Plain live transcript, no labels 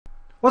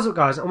What's up,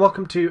 guys, and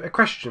welcome to A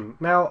Question.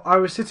 Now, I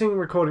was sitting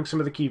recording some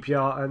of the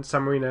QPR and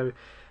San Marino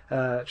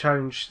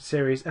Challenge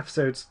Series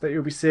episodes that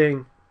you'll be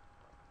seeing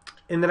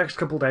in the next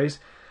couple of days,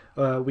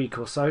 week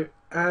or so,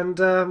 and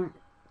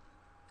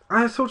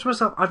I thought to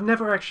myself, I've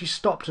never actually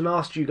stopped and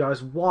asked you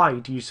guys, why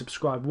do you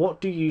subscribe? What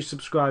do you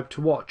subscribe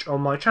to watch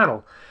on my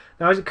channel?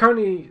 Now, as it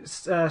currently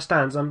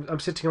stands, I'm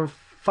sitting on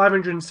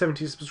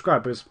 570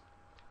 subscribers,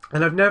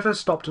 and I've never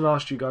stopped and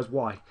asked you guys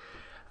why.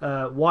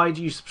 Why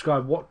do you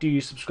subscribe? What do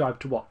you subscribe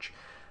to watch?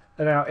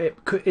 Now,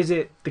 is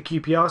it the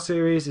QPR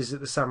series? Is it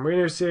the San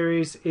Marino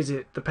series? Is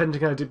it the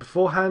Pentagon I did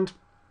beforehand?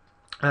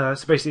 So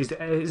basically,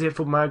 is it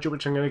Football Manager,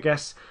 which I'm going to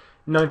guess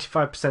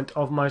 95%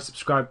 of my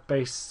subscribe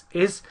base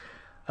is,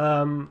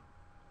 because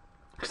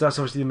that's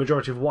obviously the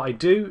majority of what I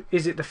do.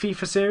 Is it the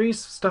FIFA series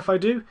stuff I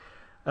do,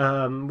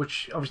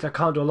 which obviously I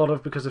can't do a lot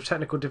of because of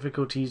technical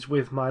difficulties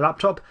with my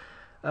laptop,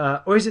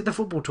 or is it the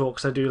football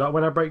talks I do? Like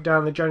when I break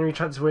down the January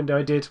transfer window,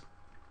 I did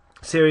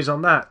a series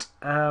on that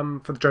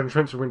for the January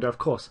transfer window, of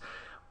course.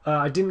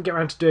 I didn't get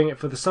around to doing it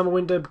for the summer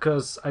window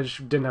because I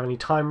just didn't have any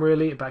time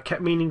really, but I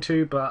kept meaning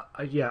to, but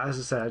yeah, as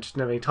I said, I just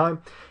didn't have any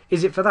time.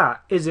 Is it for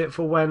that? Is it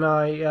for when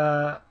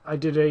I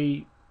did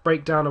a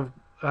breakdown of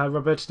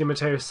Roberto Di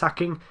Matteo's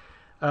sacking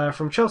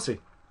from Chelsea?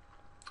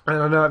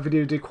 And I know that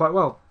video did quite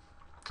well.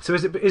 So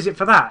is it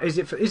for that? Is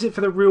it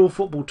for the real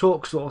football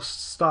talk sort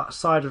of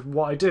side of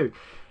what I do?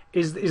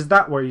 Is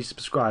that where you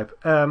subscribe?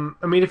 I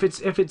mean, if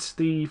it's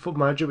the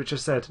Football Manager, which I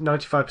said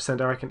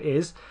 95% I reckon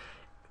is.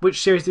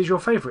 Which series is your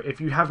favourite?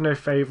 If you have no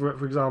favourite,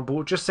 for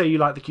example, just say you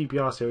like the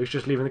QPR series,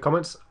 just leave in the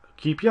comments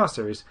QPR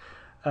series.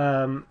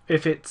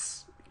 If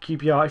it's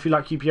QPR, if you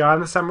like QPR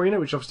and the San Marino,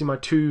 which obviously my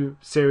two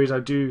series I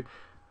do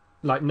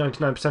like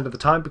 99% of the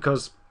time,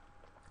 because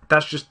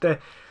that's just I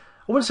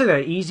wouldn't say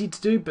they're easy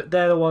to do, but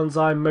they're the ones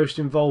I'm most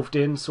involved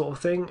in, sort of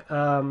thing.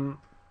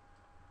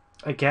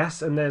 I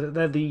guess, and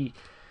they're the,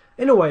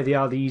 in a way, they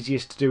are the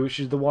easiest to do, which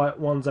is the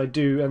ones I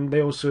do, and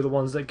they're also the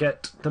ones that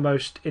get the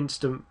most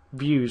instant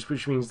views,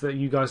 which means that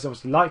you guys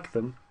obviously like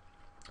them.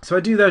 So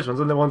I do those ones,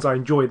 and the ones I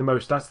enjoy the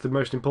most. That's the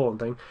most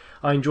important thing.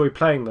 I enjoy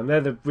playing them.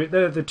 They're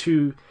the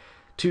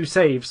two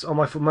saves on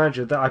my Football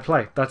Manager that I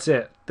play. That's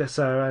it.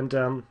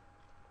 So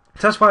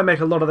that's why I make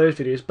a lot of those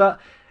videos. But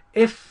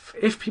if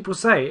people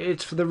say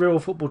it's for the real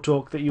football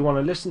talk that you want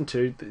to listen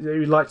to, that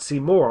you'd like to see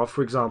more of,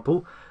 for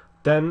example,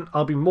 then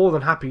I'll be more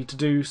than happy to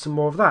do some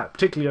more of that.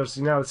 Particularly,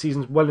 obviously, now the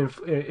season's well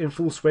in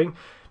full swing.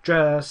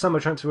 Summer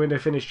transfer window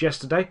finished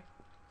yesterday,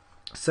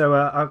 so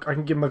I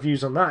can give my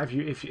views on that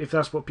if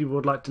that's what people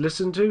would like to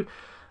listen to.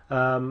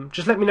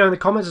 Just let me know in the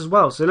comments as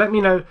well. So let me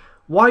know,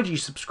 why do you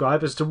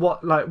subscribe, as to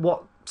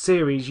what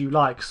series you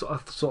like, sort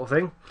of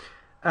thing.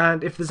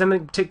 And if there's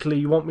anything particular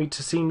you want me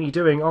to see me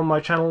doing on my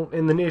channel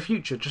in the near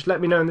future, just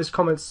let me know in the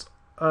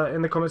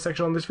comment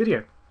section on this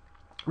video.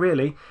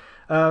 Really.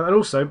 And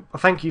also,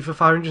 thank you for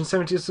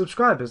 570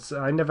 subscribers.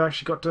 I never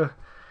actually got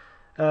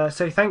to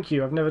say thank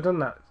you. I've never done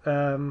that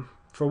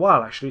for a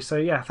while, actually. So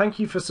yeah, thank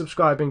you for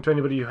subscribing to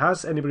anybody who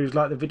has, anybody who's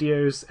liked the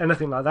videos,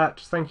 anything like that.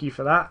 Just thank you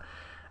for that.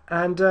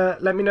 And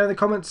let me know in the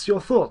comments your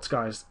thoughts,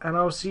 guys. And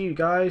I'll see you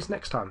guys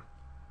next time.